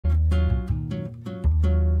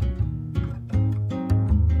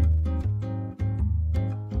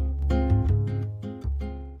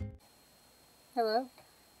Hello,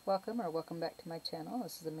 welcome back to my channel.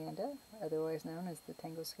 This is Amanda, otherwise known as the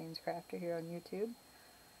Tangled Skeins Crafter here on YouTube.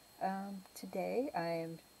 Today I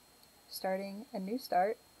am starting a new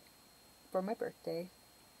start for my birthday,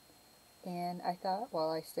 and I thought while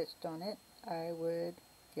I stitched on it, I would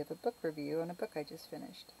give a book review on a book I just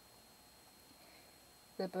finished.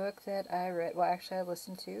 The book that I read, well actually I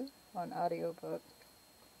listened to on audiobook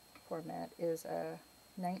format, is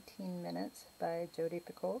 19 Minutes by Jodi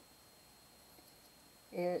Picoult.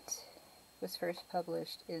 It was first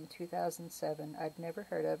published in 2007. I'd never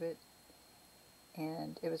heard of it,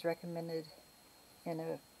 and it was recommended in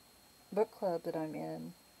a book club that I'm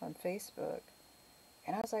in on Facebook,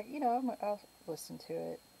 and I was like, I'll listen to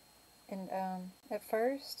it. And at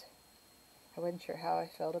first, I wasn't sure how I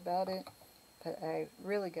felt about it, but I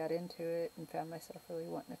really got into it and found myself really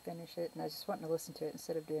wanting to finish it, and I just wanted to listen to it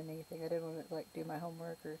instead of doing anything. I didn't want to do my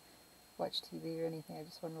homework or watch TV or anything. I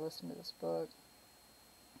just wanted to listen to this book.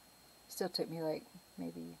 Still took me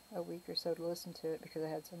maybe a week or so to listen to it because I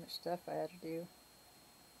had so much stuff I had to do.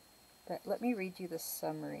 But let me read you the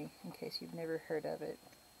summary in case you've never heard of it.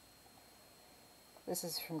 This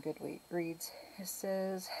is from Goodreads. It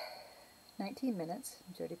says, 19 Minutes,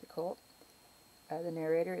 Jodi Picoult. The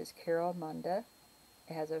narrator is Carol Monda.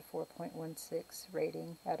 It has a 4.16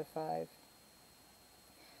 rating out of 5.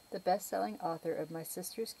 The best-selling author of My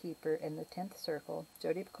Sister's Keeper and The 10th Circle,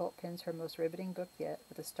 Jodi Picoult pens her most riveting book yet,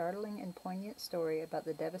 with a startling and poignant story about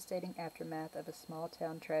the devastating aftermath of a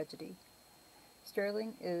small-town tragedy.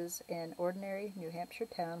 Sterling is an ordinary New Hampshire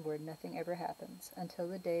town where nothing ever happens, until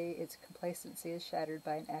the day its complacency is shattered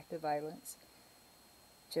by an act of violence.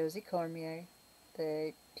 Josie Cormier,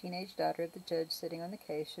 the teenage daughter of the judge sitting on the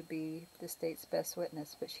case, should be the state's best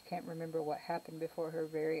witness, but she can't remember what happened before her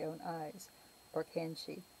very own eyes. Or can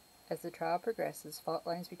she? As the trial progresses, fault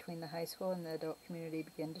lines between the high school and the adult community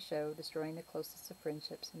begin to show, destroying the closest of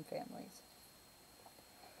friendships and families.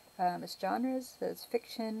 Its genres says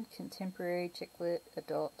fiction, contemporary, chick lit,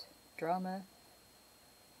 adult drama,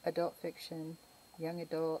 adult fiction, young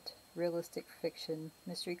adult, realistic fiction,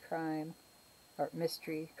 mystery crime. It's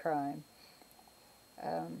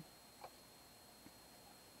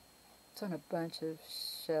on a bunch of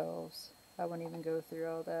shelves. I won't even go through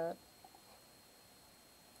all that.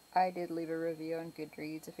 I did leave a review on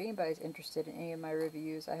Goodreads. If anybody's interested in any of my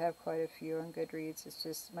reviews, I have quite a few on Goodreads. It's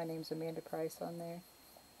just, my name's Amanda Price on there.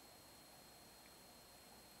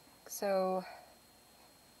 So,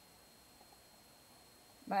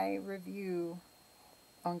 my review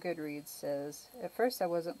on Goodreads says, at first I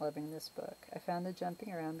wasn't loving this book. I found the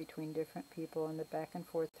jumping around between different people and the back and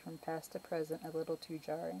forth from past to present a little too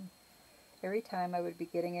jarring. Every time I would be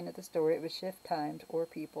getting into the story, it would shift times or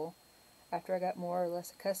people. After I got more or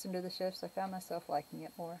less accustomed to the shifts, I found myself liking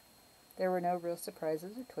it more. There were no real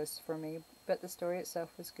surprises or twists for me, but the story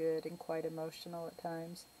itself was good and quite emotional at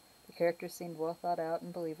times. The characters seemed well thought out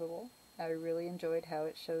and believable. I really enjoyed how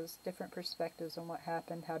it shows different perspectives on what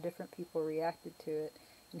happened, how different people reacted to it,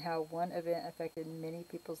 and how one event affected many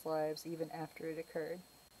people's lives even after it occurred.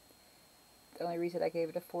 The only reason I gave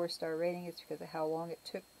it a 4-star rating is because of how long it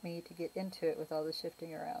took me to get into it with all the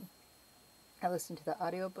shifting around. I listened to the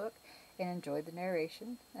audiobook and enjoyed the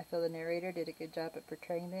narration. I feel the narrator did a good job at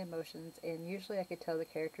portraying the emotions, and usually I could tell the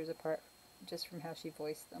characters apart just from how she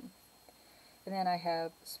voiced them. And then I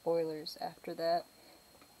have spoilers after that.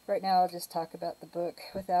 Right now I'll just talk about the book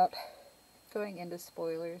without going into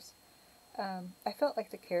spoilers. I felt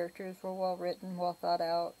like the characters were well written, well thought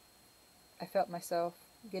out. I felt myself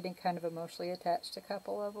getting kind of emotionally attached to a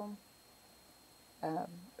couple of them.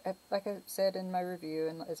 Like I said in my review,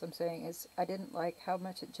 and as I'm saying, is I didn't like how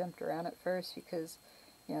much it jumped around at first because,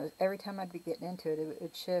 every time I'd be getting into it, it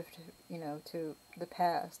would shift, to the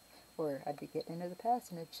past, or I'd be getting into the past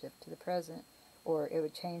and it'd shift to the present, or it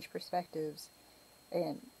would change perspectives.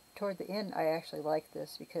 And toward the end, I actually liked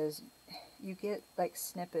this because you get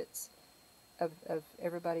snippets of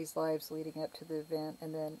everybody's lives leading up to the event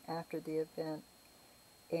and then after the event,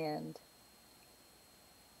 and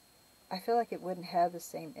I feel like it wouldn't have the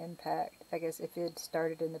same impact, I guess, if it had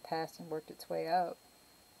started in the past and worked its way out.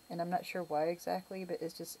 And I'm not sure why exactly, but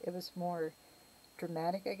it was more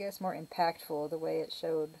dramatic, I guess, more impactful, the way it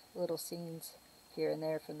showed little scenes here and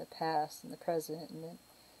there from the past and the present. And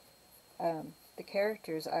then the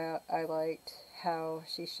characters, I liked how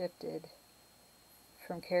she shifted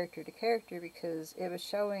from character to character because it was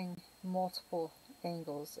showing multiple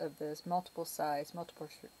angles of this, multiple sides, multiple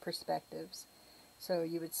perspectives. So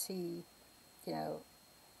you would see, I'm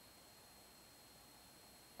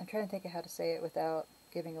trying to think of how to say it without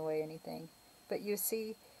giving away anything, but you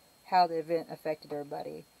see how the event affected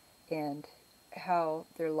everybody, and how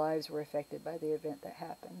their lives were affected by the event that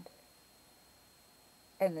happened.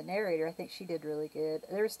 And the narrator, I think she did really good.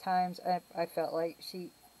 There's times I felt like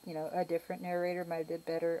she, a different narrator might have did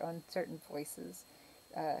better on certain voices.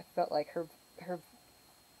 Felt like her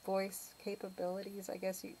voice capabilities, I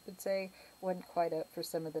guess you would say, wasn't quite up for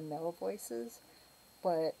some of the male voices,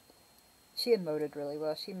 but she emoted really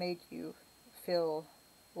well. She made you feel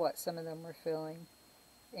what some of them were feeling.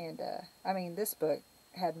 And, I mean, this book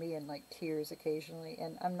had me in, like, tears occasionally,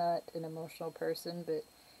 and I'm not an emotional person, but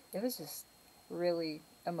it was just really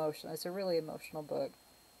emotional. It's a really emotional book,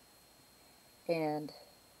 and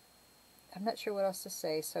I'm not sure what else to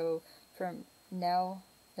say, so from now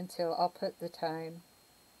until I'll put the time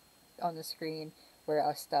on the screen where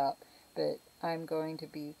I stop, but I'm going to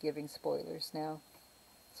be giving spoilers now,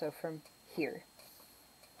 so from here.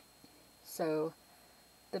 So,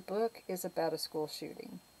 the book is about a school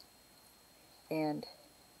shooting, and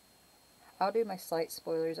I'll do my slight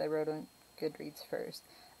spoilers I wrote on Goodreads first.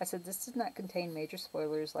 I said this does not contain major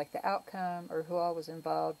spoilers like the outcome or who all was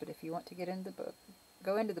involved, but if you want to get into the book,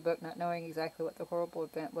 go into the book not knowing exactly what the horrible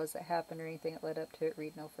event was that happened or anything that led up to it,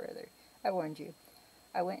 read no further. I warned you.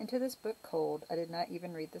 I went into this book cold. I did not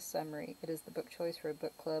even read the summary. It is the book choice for a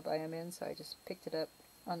book club I am in, so I just picked it up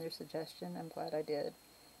on their suggestion. I'm glad I did.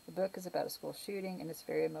 The book is about a school shooting, and it's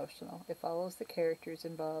very emotional. It follows the characters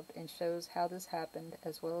involved and shows how this happened,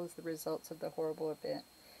 as well as the results of the horrible event.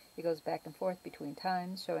 It goes back and forth between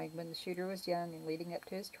times, showing when the shooter was young and leading up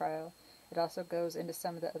to his trial. It also goes into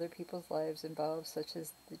some of the other people's lives involved, such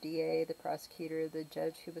as the DA, the prosecutor, the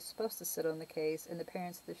judge who was supposed to sit on the case, and the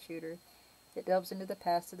parents of the shooter. It delves into the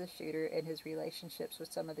past of the shooter and his relationships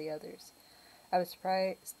with some of the others. I was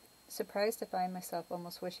surprised to find myself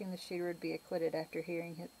almost wishing the shooter would be acquitted after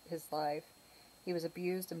hearing his life. He was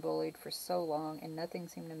abused and bullied for so long, and nothing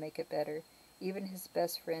seemed to make it better. Even his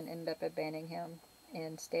best friend ended up abandoning him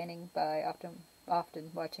and standing by,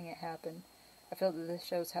 often watching it happen. I feel that this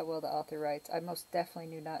shows how well the author writes. I most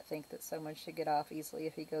definitely do not think that someone should get off easily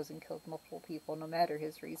if he goes and kills multiple people, no matter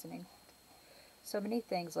his reasoning. So many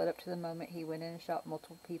things led up to the moment he went in and shot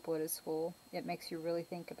multiple people at his school. It makes you really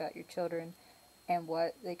think about your children and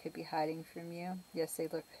what they could be hiding from you. Yes, they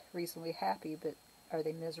look reasonably happy, but are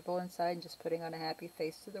they miserable inside and just putting on a happy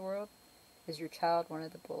face to the world? Is your child one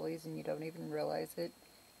of the bullies and you don't even realize it?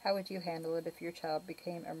 How would you handle it if your child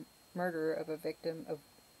became a murderer of a victim of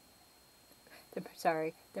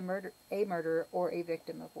a murderer or a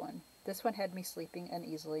victim of one? This one had me sleeping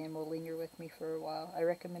uneasily and will linger with me for a while. I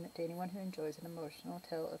recommend it to anyone who enjoys an emotional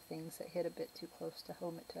tale of things that hit a bit too close to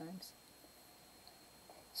home at times.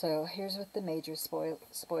 So here's with the major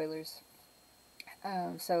spoilers.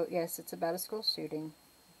 So yes, it's about a school shooting.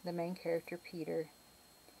 The main character, Peter,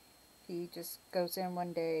 he just goes in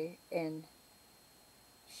one day and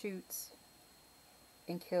shoots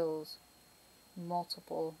and kills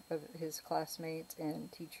multiple of his classmates and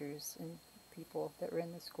teachers and people that were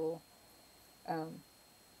in the school.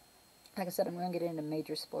 Like I said, I'm going to get into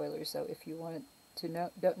major spoilers, so if you want to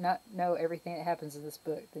not know everything that happens in this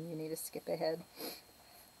book, then you need to skip ahead.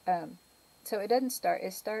 So it doesn't start,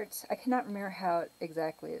 it starts, I cannot remember how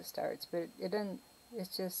exactly it starts, but it doesn't,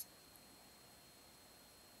 it's just,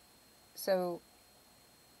 so,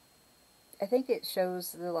 I think it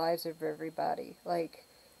shows the lives of everybody, like,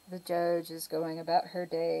 the judge is going about her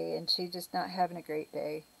day, and she's just not having a great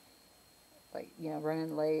day, like,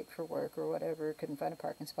 running late for work or whatever, couldn't find a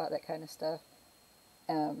parking spot, that kind of stuff.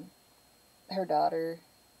 Her daughter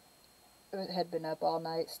had been up all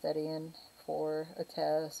night studying for a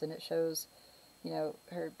test, and it shows,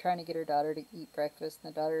 her trying to get her daughter to eat breakfast,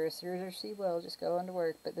 and the daughter assures her she will, just go on to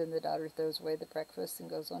work, but then the daughter throws away the breakfast and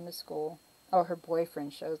goes on to school. Oh, her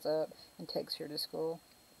boyfriend shows up and takes her to school.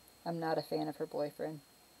 I'm not a fan of her boyfriend.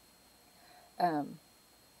 I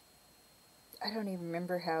don't even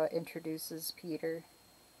remember how it introduces Peter,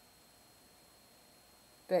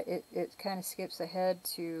 but it kind of skips ahead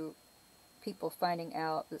to people finding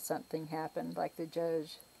out that something happened, like the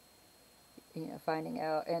judge, finding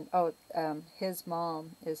out, and his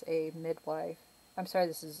mom is a midwife. I'm sorry,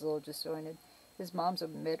 this is a little disjointed. His mom's a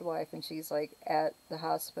midwife, and she's like at the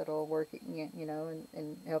hospital working,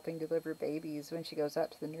 and helping deliver babies when she goes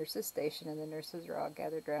out to the nurses' station, and the nurses are all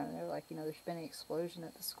gathered around, and they're like, there's been an explosion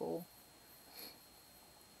at the school.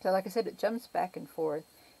 So like I said, it jumps back and forth.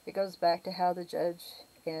 It goes back to how the judge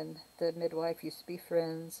and the midwife used to be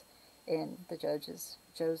friends, and the judge is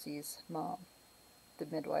Josie's mom. The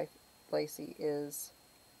midwife, Lacey, is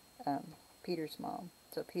Peter's mom.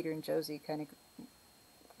 So Peter and Josie kind of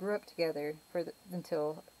grew up together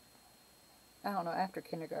until, I don't know, after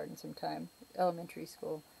kindergarten sometime, elementary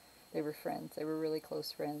school. they were friends. They were really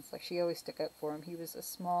close friends. Like, she always stuck up for him. He was a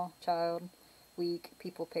small child, weak.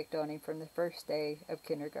 People picked on him from the first day of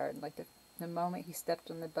kindergarten. Like, the moment he stepped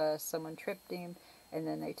on the bus, someone tripped him, and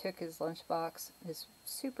then they took his lunchbox, his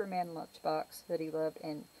Superman lunchbox that he loved,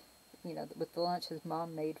 and, you know, with the lunch his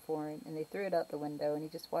mom made for him, and they threw it out the window, and he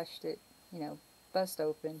just watched it, you know, bust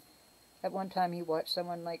open. At one time, he watched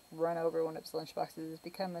someone, like, run over one of his lunchboxes. It's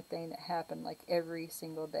become a thing that happened, like, every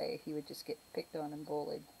single day. He would just get picked on and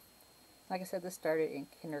bullied. Like I said, this started in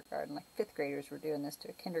kindergarten. Like, 5th graders were doing this to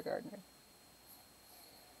a kindergartner.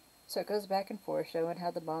 So it goes back and forth, showing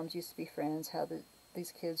how the moms used to be friends, how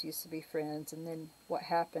these kids used to be friends, and then what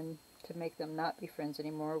happened to make them not be friends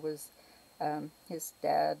anymore was his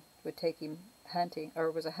dad would take him hunting, or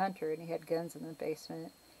was a hunter, and he had guns in the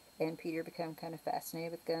basement, and Peter became kind of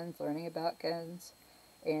fascinated with guns, learning about guns,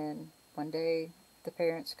 and one day the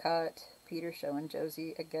parents caught Peter showing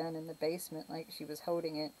Josie a gun in the basement, like she was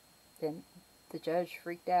holding it, and the judge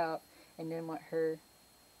freaked out and didn't want her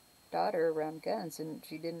daughter around guns, and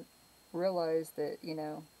she didn't realize that, you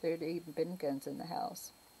know, there had even been guns in the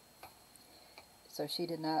house. So she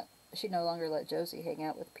no longer let Josie hang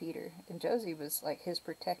out with Peter. And Josie was like his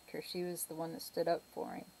protector. She was the one that stood up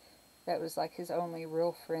for him. That was like his only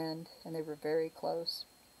real friend, and they were very close.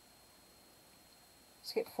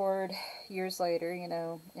 Skip forward years later, you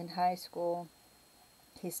know, in high school,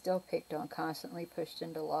 he's still picked on, constantly pushed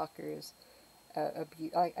into lockers.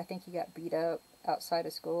 I think he got beat up outside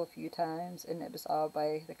of school a few times, and it was all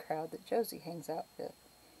by the crowd that Josie hangs out with.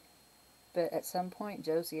 But at some point,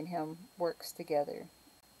 Josie and him works together,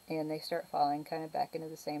 and they start falling kind of back into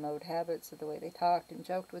the same old habits of the way they talked and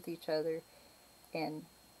joked with each other, and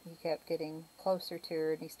he kept getting closer to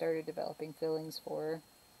her, and he started developing feelings for her,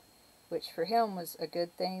 which for him was a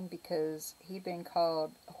good thing because he'd been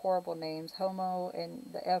called horrible names, homo and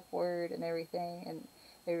the F word and everything, and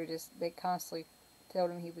they constantly told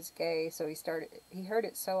him he was gay, so he heard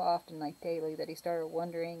it so often, like daily, that he started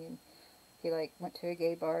wondering, and he like went to a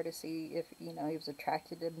gay bar to see if, you know, he was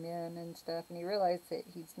attracted to men and stuff, and he realized that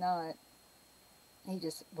he's not. He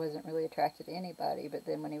just wasn't really attracted to anybody. But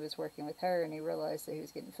then when he was working with her and he realized that he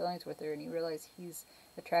was getting feelings with her, and he realized he's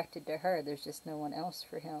attracted to her, there's just no one else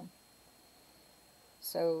for him.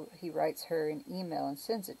 So he writes her an email and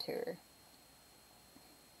sends it to her.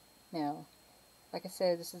 Now, like I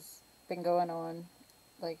said, this has been going on.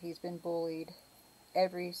 Like, he's been bullied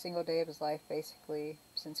every single day of his life, basically,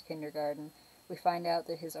 since kindergarten. We find out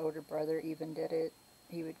that his older brother even did it.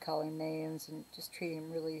 He would call him names and just treat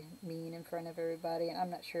him really mean in front of everybody. And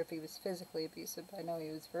I'm not sure if he was physically abusive, but I know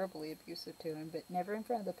he was verbally abusive to him, but never in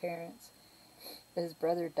front of the parents. But his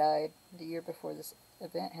brother died the year before this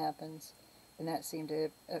event happens, and that seemed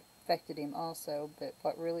to have affected him also. But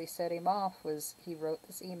what really set him off was he wrote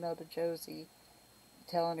this email to Josie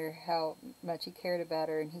telling her how much he cared about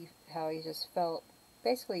her, and how he just felt,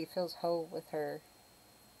 basically he feels whole with her,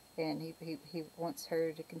 and he wants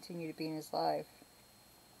her to continue to be in his life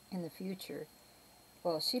in the future.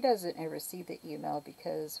 Well, she doesn't ever see the email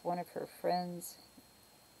because one of her friends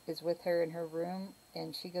is with her in her room,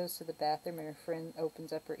 and she goes to the bathroom, and her friend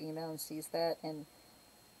opens up her email and sees that and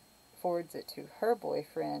forwards it to her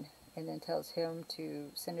boyfriend, and then tells him to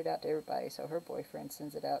send it out to everybody. So her boyfriend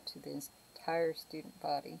sends it out to the entire student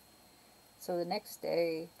body. So the next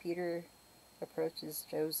day, Peter approaches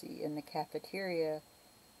Josie in the cafeteria,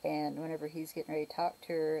 and whenever he's getting ready to talk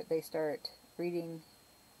to her, they start reading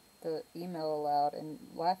the email aloud and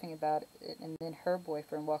laughing about it, and then her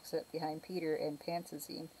boyfriend walks up behind Peter and pantses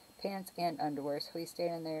him, pants and underwear, so he's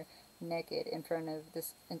standing there naked in front of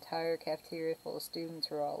this entire cafeteria full of students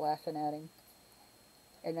who are all laughing at him.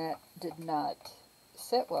 And that did not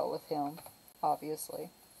sit well with him,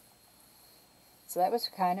 obviously. So that was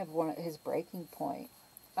kind of his breaking point.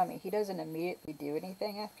 I mean, he doesn't immediately do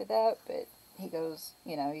anything after that, but he goes,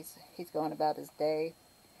 you know, he's going about his day.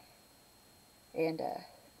 And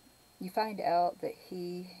you find out that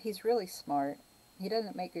he's really smart. He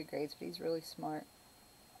doesn't make good grades, but he's really smart.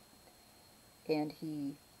 And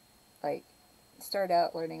he, like, started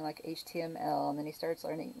out learning, like, HTML, and then he starts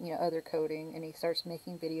learning, you know, other coding, and he starts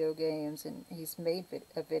making video games, and he's made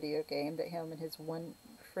a video game that him and his one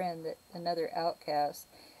friend, that another outcast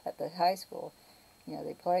at the high school, you know,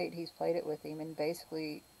 he's played it with him, and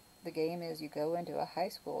basically the game is you go into a high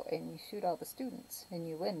school and you shoot all the students, and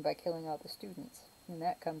you win by killing all the students. And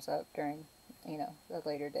that comes up during, you know, a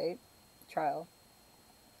later date trial.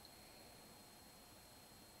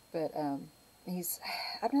 But I'm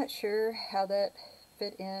not sure how that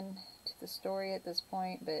fit in to the story at this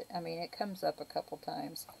point, but I mean, it comes up a couple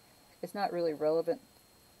times. It's not really relevant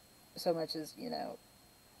so much as, you know,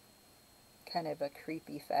 kind of a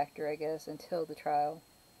creepy factor, I guess, until the trial.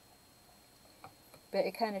 But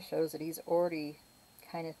it kind of shows that he's already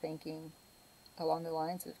kind of thinking along the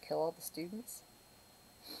lines of kill all the students.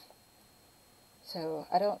 So,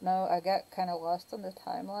 I don't know, I got kind of lost on the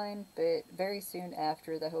timeline, but very soon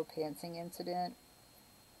after the whole pantsing incident,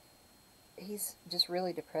 he's just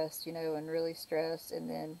really depressed, you know, and really stressed, and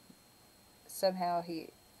then somehow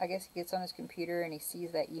I guess he gets on his computer and he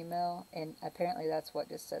sees that email, and apparently that's what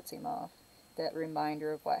just sets him off, that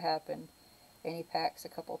reminder of what happened. And he packs a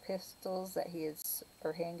couple pistols that he is,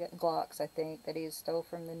 or handgun Glocks, I think, that he had stole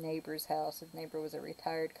from the neighbor's house. His neighbor was a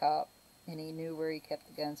retired cop, and he knew where he kept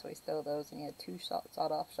the guns, so he stole those, and he had two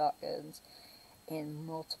sawed-off shotguns and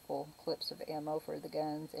multiple clips of ammo for the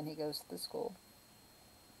guns, and he goes to the school.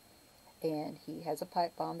 And he has a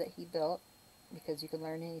pipe bomb that he built, because you can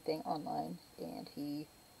learn anything online, and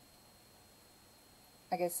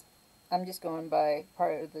I guess, I'm just going by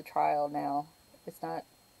part of the trial now. It's not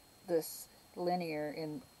this linear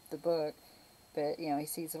in the book, but, you know, he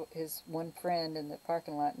sees his one friend in the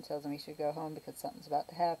parking lot and tells him he should go home because something's about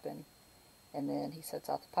to happen. And then he sets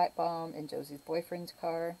off the pipe bomb in Josie's boyfriend's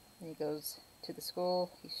car, and he goes to the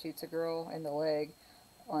school. He shoots a girl in the leg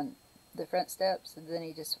on the front steps, and then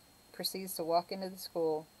he just proceeds to walk into the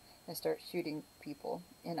school and start shooting people.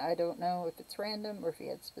 And I don't know if it's random or if he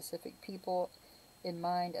had specific people in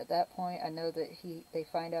mind at that point. I know that they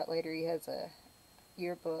find out later he has a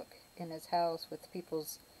yearbook in his house with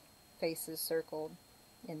people's faces circled,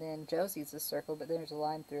 and then Josie's is circled, but there's a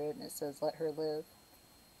line through it and it says let her live.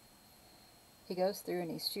 He goes through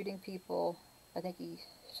and he's shooting people. I think he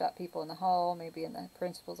shot people in the hall, maybe in the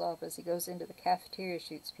principal's office. He goes into the cafeteria,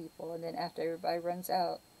 shoots people, and then after everybody runs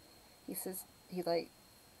out, he says he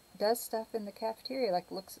does stuff in the cafeteria,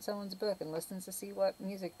 like looks at someone's book and listens to see what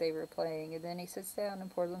music they were playing, and then he sits down and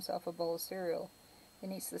pours himself a bowl of cereal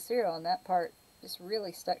and eats the cereal, and that part just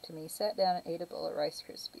really stuck to me. He sat down and ate a bowl of Rice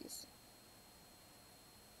Krispies.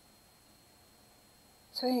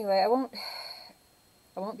 So anyway, I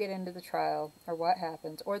won't get into the trial or what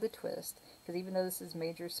happens or the twist, because even though this is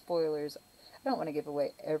major spoilers, I don't want to give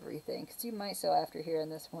away everything, because you might still, after hearing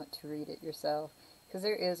this, want to read it yourself, because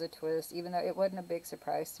there is a twist. Even though it wasn't a big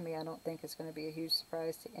surprise to me, I don't think it's going to be a huge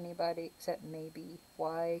surprise to anybody, except maybe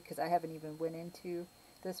why, because I haven't even went into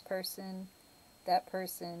this person, that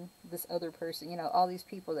person, this other person, you know, all these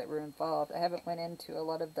people that were involved. I haven't went into a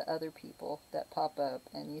lot of the other people that pop up,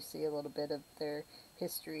 and you see a little bit of their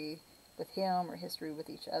history with him or history with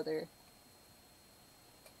each other.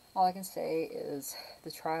 All I can say is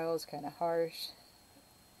the trial is kind of harsh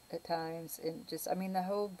at times, and just, I mean, the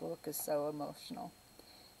whole book is so emotional.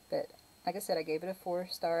 But like I said, I gave it a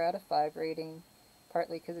 4-star out of 5 rating,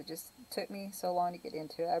 partly because it just took me so long to get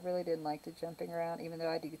into it. I really didn't like the jumping around, even though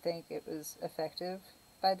I do think it was effective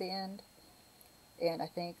by the end. And I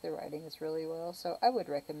think the writing is really well, so I would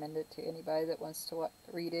recommend it to anybody that wants to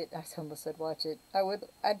read it. I almost said watch it.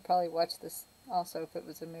 I'd probably watch this also if it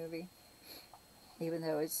was a movie, even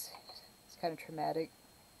though it's kind of traumatic.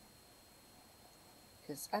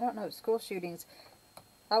 Because, I don't know, school shootings,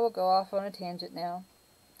 I will go off on a tangent now.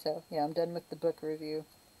 So, yeah, I'm done with the book review.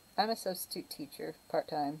 I'm a substitute teacher,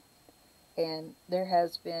 part-time, and there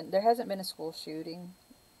hasn't been a school shooting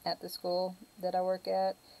at the school that I work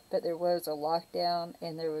at, but there was a lockdown,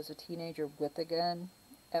 and there was a teenager with a gun.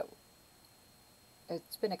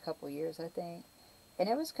 It's been a couple years, I think, and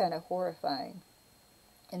it was kind of horrifying.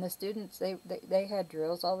 And the students, they had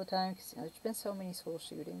drills all the time, because, you know, there's been so many school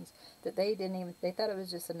shootings that they thought it was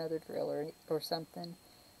just another drill or something.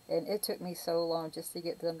 And it took me so long just to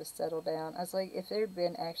get them to settle down. I was like, if there had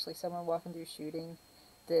been actually someone walking through shooting,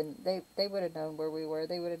 then they would have known where we were.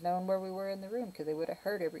 They would have known where we were in the room, because they would have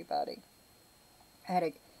heard everybody.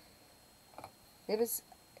 It was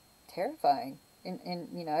terrifying. And,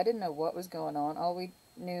 you know, I didn't know what was going on. All we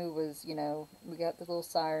knew was, you know, we got the little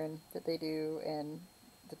siren that they do, and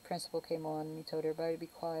the principal came on and he told everybody to be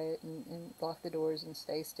quiet and lock the doors and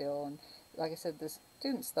stay still. And like I said, the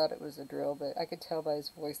students thought it was a drill, but I could tell by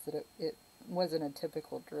his voice that it wasn't a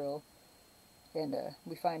typical drill. And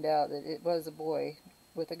we find out that it was a boy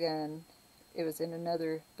with a gun. It was in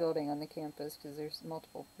another building on the campus, because there's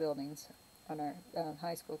multiple buildings on our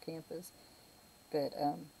high school campus. But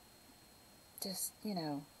just, you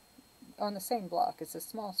know, on the same block. It's a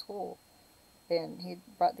small school. And he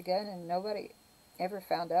brought the gun, and nobody ever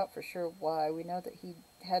found out for sure why. We know that he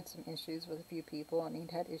had some issues with a few people, and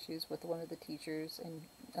he'd had issues with one of the teachers, and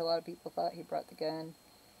a lot of people thought he brought the gun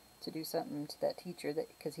to do something to that teacher,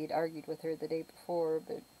 because he'd argued with her the day before,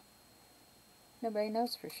 but nobody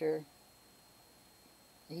knows for sure.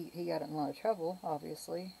 He got in a lot of trouble,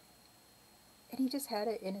 obviously, and he just had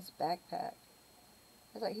it in his backpack.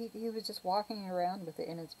 I was like, he was just walking around with it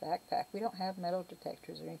in his backpack. We don't have metal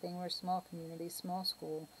detectors or anything. We're a small community, small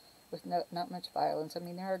school, with not much violence. I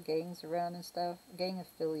mean, there are gangs around and stuff,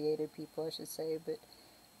 gang-affiliated people, I should say, but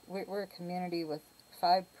we're a community with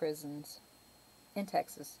 5 prisons in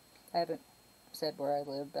Texas. I haven't said where I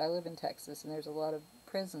live, but I live in Texas, and there's a lot of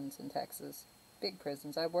prisons in Texas, big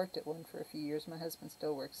prisons. I worked at one for a few years. My husband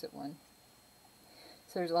still works at one.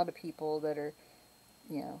 So there's a lot of people that are,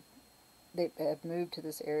 you know, they have moved to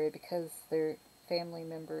this area because their family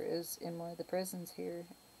member is in one of the prisons here.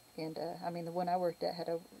 And, I mean, the one I worked at had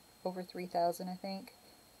over 3,000, I think,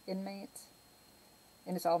 inmates.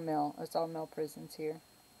 And it's all male prisons here.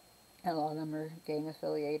 And a lot of them are gang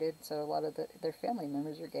affiliated, so a lot of their family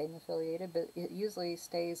members are gang affiliated, but it usually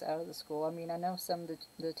stays out of the school. I mean, I know some of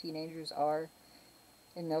the teenagers are,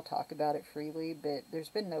 and they'll talk about it freely, but there's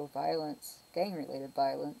been no violence, gang-related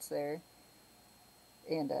violence there.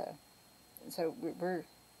 And so we're,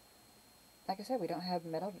 like I said, we don't have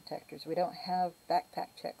metal detectors. We don't have backpack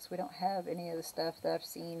checks. We don't have any of the stuff that I've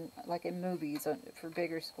seen, like in movies for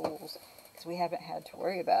bigger schools, because we haven't had to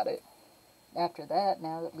worry about it. After that,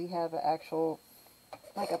 now that we have an actual,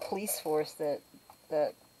 like a police force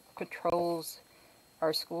that patrols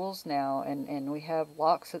our schools now, and we have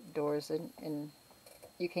locks at the doors, and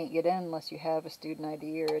you can't get in unless you have a student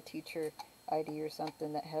ID or a teacher ID or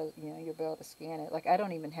something that has, you know, you'll be able to scan it. Like, I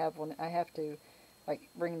don't even have one. I have to, like,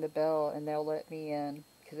 ring the bell, and they'll let me in,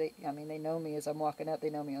 because they know me as I'm walking up. They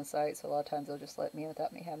know me on sight, so a lot of times they'll just let me in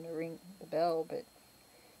without me having to ring the bell. But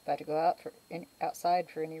if I have to go outside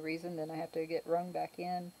for any reason, then I have to get rung back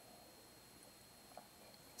in.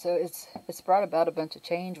 So it's brought about a bunch of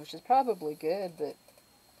change, which is probably good, but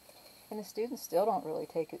and the students still don't really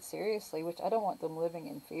take it seriously, which I don't want them living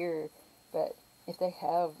in fear. But if they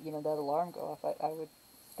have, you know, that alarm go off, I would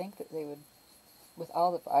think that they would, with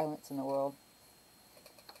all the violence in the world,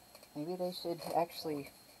 maybe they should actually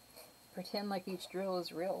pretend like each drill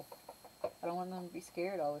is real. I don't want them to be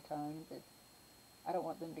scared all the time, but I don't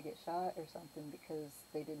want them to get shot or something because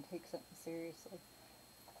they didn't take something seriously.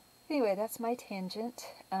 Anyway, that's my tangent.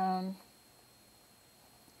 I'm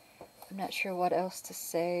not sure what else to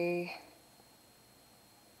say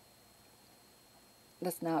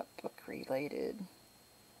that's not book related.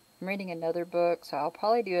 I'm reading another book, so I'll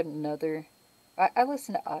probably do another. I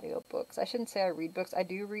listen to audiobooks. I shouldn't say I read books. I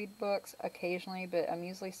do read books occasionally, but I'm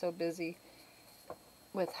usually so busy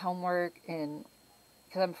with homework and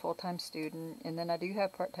because I'm a full-time student, and then I do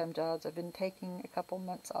have part-time jobs. I've been taking a couple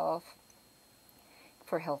months off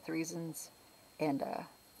for health reasons, and I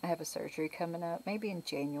have a surgery coming up, maybe in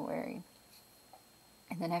January.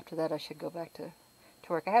 And then after that, I should go back to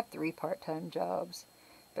work. I have 3 part-time jobs,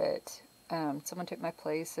 but someone took my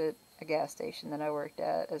place at a gas station that I worked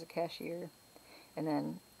at as a cashier, and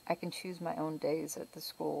then I can choose my own days at the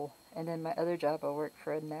school. And then my other job, I work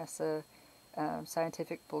for a NASA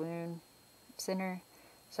scientific balloon center.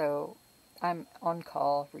 So I'm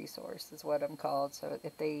on-call resource is what I'm called. So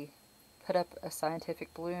if they put up a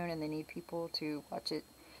scientific balloon and they need people to watch it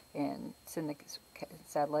and send the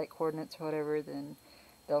satellite coordinates or whatever, then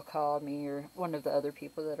they'll call me or one of the other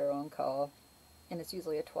people that are on call. And it's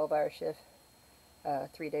usually a 12-hour shift,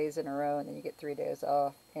 3 days in a row, and then you get 3 days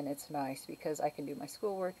off. And it's nice because I can do my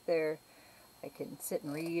schoolwork there. I can sit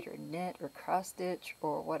and read or knit or cross-stitch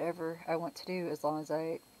or whatever I want to do as long as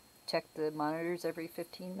I check the monitors every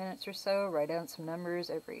 15 minutes or so, write down some numbers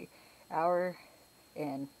every hour,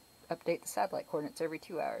 and update the satellite coordinates every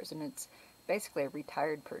 2 hours. And it's basically a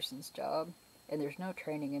retired person's job, and there's no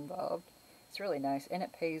training involved. It's really nice, and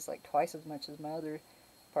it pays like twice as much as my other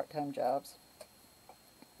part-time jobs.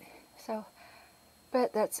 So,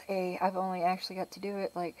 but I've only actually got to do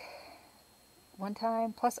it like one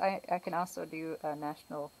time. Plus, I can also do a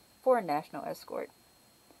foreign national escort,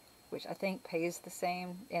 which I think pays the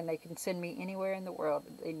same, and they can send me anywhere in the world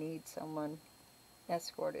that they need someone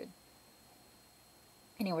escorted.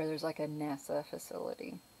 Anywhere there's like a NASA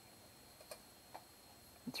facility.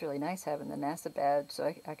 It's really nice having the NASA badge,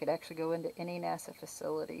 so I could actually go into any NASA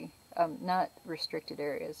facility. Not restricted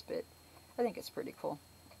areas, but I think it's pretty cool.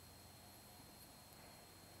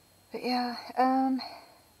 But yeah,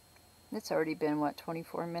 it's already been,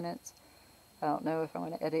 24 minutes? I don't know if I'm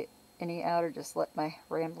going to edit any out or just let my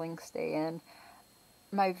rambling stay in.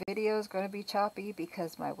 My video is going to be choppy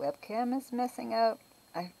because my webcam is messing up.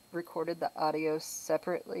 I recorded the audio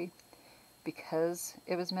separately because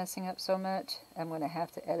it was messing up so much. I'm going to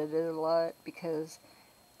have to edit it a lot because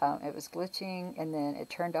it was glitching, and then it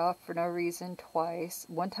turned off for no reason twice.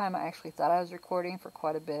 One time I actually thought I was recording for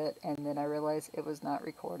quite a bit, and then I realized it was not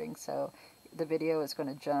recording, so the video is going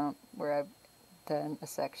to jump where done a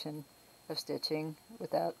section of stitching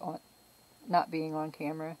without not being on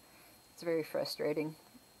camera. It's very frustrating.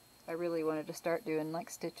 I really wanted to start doing like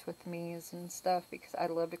stitch with me's and stuff because I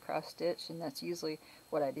love to cross stitch, and that's usually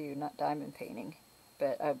what I do, not diamond painting.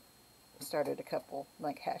 But I started a couple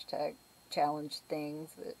like hashtag challenge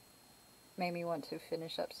things that made me want to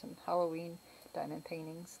finish up some Halloween diamond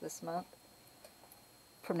paintings this month.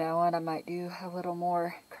 From now on I might do a little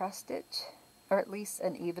more cross stitch, or at least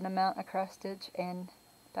an even amount of cross stitch and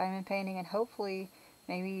diamond painting, and hopefully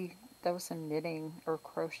maybe throw some knitting or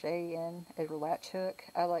crochet in a latch hook.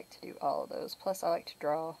 I like to do all of those. Plus I like to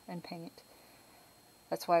draw and paint.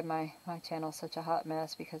 That's why my channel is such a hot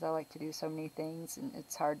mess, because I like to do so many things and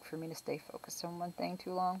it's hard for me to stay focused on one thing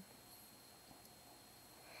too long.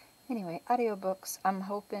 Anyway, audiobooks. I'm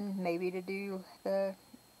hoping maybe to do the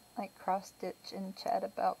like cross stitch and chat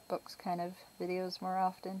about books kind of videos more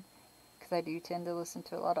often, because I do tend to listen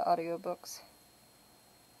to a lot of audiobooks.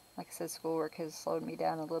 Like I said, schoolwork has slowed me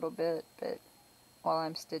down a little bit, but while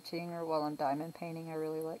I'm stitching or while I'm diamond painting, I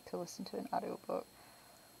really like to listen to an audiobook.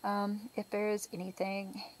 If there is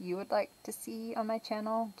anything you would like to see on my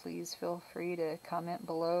channel, please feel free to comment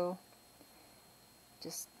below.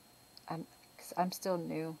 Cause I'm still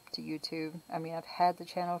new to YouTube. I mean, I've had the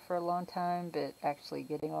channel for a long time, but actually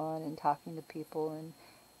getting on and talking to people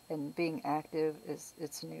and being active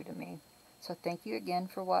it's new to me. So thank you again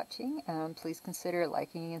for watching. Please consider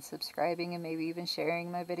liking and subscribing and maybe even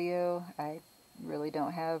sharing my video. I really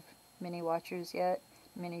don't have many watchers yet.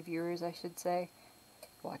 Many viewers, I should say.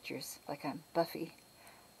 Watchers, like I'm Buffy.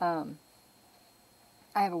 I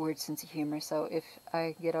have a weird sense of humor, so if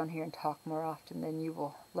I get on here and talk more often, then you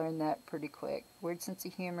will learn that pretty quick. Weird sense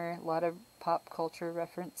of humor, a lot of pop culture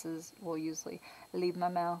references will usually leave my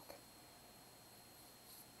mouth.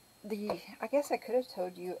 I guess I could have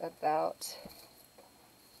told you about,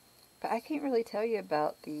 but I can't really tell you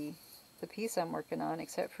about the piece I'm working on,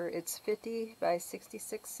 except for it's 50 by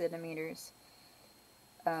 66 centimeters.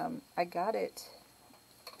 I got it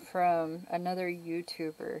from another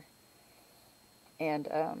YouTuber, and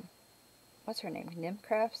what's her name?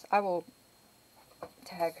 Nimcrafts? I will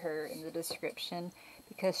tag her in the description,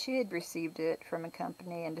 because she had received it from a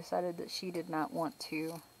company and decided that she did not want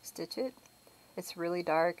to stitch it. It's really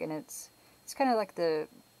dark, and it's kind of like the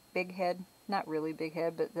big head. Not really big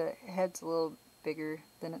head, but the head's a little bigger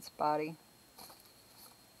than its body,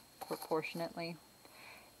 proportionately.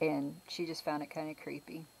 And she just found it kind of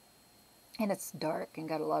creepy. And it's dark and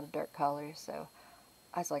got a lot of dark colors, so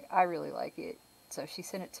I was like, I really like it. So she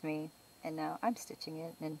sent it to me, and now I'm stitching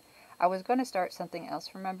it. And I was going to start something else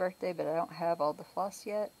for my birthday, but I don't have all the floss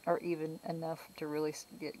yet, or even enough to really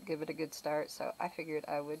give it a good start, so I figured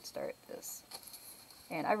I would start this.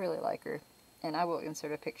 And I really like her. And I will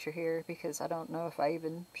insert a picture here, because I don't know if I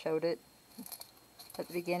even showed it at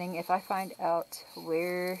the beginning. If I find out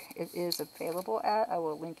where it is available at, I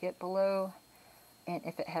will link it below. And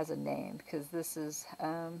if it has a name, because this is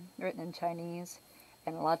written in Chinese,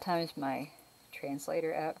 and a lot of times my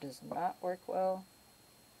translator app does not work well.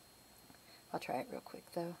 I'll try it real quick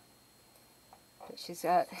though. But she's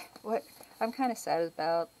got, what I'm kind of sad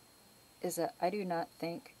about is that I do not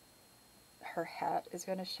think her hat is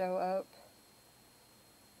going to show up,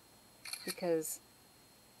 because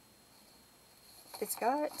it's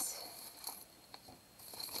got,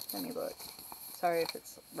 let me look, sorry if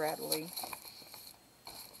it's rattly.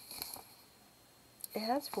 It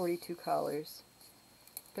has 42 collars,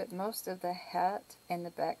 but most of the hat and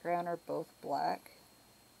the background are both black.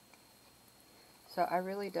 So I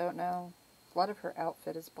really don't know. A lot of her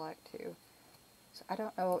outfit is black too. So I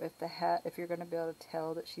don't know if the hat, if you're going to be able to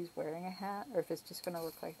tell that she's wearing a hat, or if it's just going to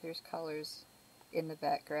look like there's colors in the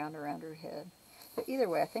background around her head. But either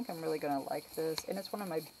way, I think I'm really going to like this. And it's one of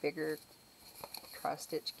my bigger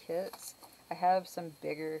cross-stitch kits. I have some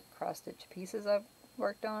bigger cross-stitch pieces I've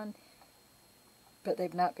worked on, but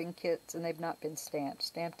they've not been kits, and they've not been stamped.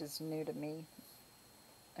 Stamped is new to me.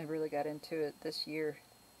 I really got into it this year.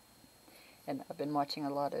 And I've been watching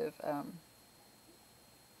a lot of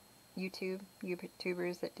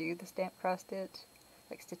YouTubers that do the stamp cross stitch,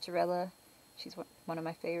 like Rella. She's one of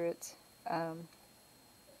my favorites. I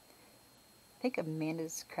think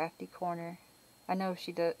Amanda's Crafty Corner. I know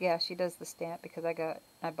she does. Yeah, she does the stamp, because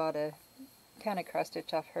I bought a counted cross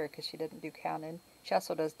stitch off her, because she doesn't do counted. She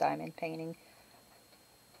also does diamond painting.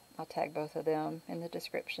 I'll tag both of them in the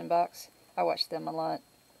description box. I watch them a lot.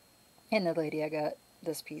 And the lady I got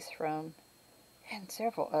this piece from, and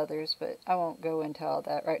several others, but I won't go into all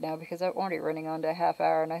that right now, because I'm already running on to a half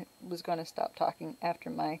hour, and I was going to stop talking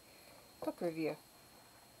after my book review.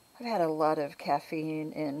 I've had a lot of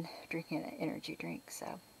caffeine and drinking an energy drink,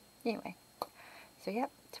 so anyway. So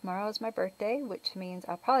yep, tomorrow is my birthday, which means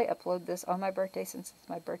I'll probably upload this on my birthday since it's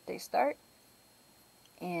my birthday start.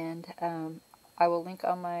 And I will link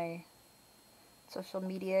on my social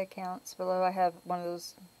media accounts below. I have one of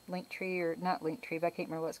those Linktree, or not Linktree, but I can't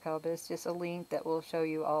remember what it's called, but it's just a link that will show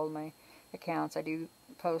you all my accounts. I do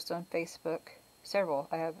post on Facebook, several.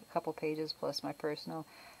 I have a couple pages plus my personal.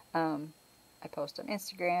 I post on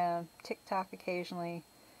Instagram, TikTok occasionally,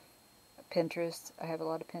 Pinterest. I have a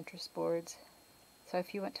lot of Pinterest boards. So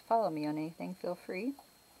if you want to follow me on anything, feel free.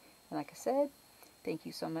 And like I said, thank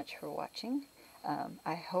you so much for watching.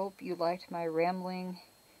 I hope you liked my rambling.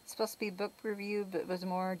 It's supposed to be a book review, but it was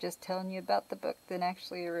more just telling you about the book than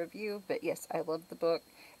actually a review. But yes, I love the book,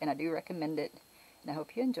 and I do recommend it. And I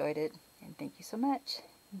hope you enjoyed it. And thank you so much.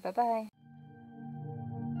 Bye-bye.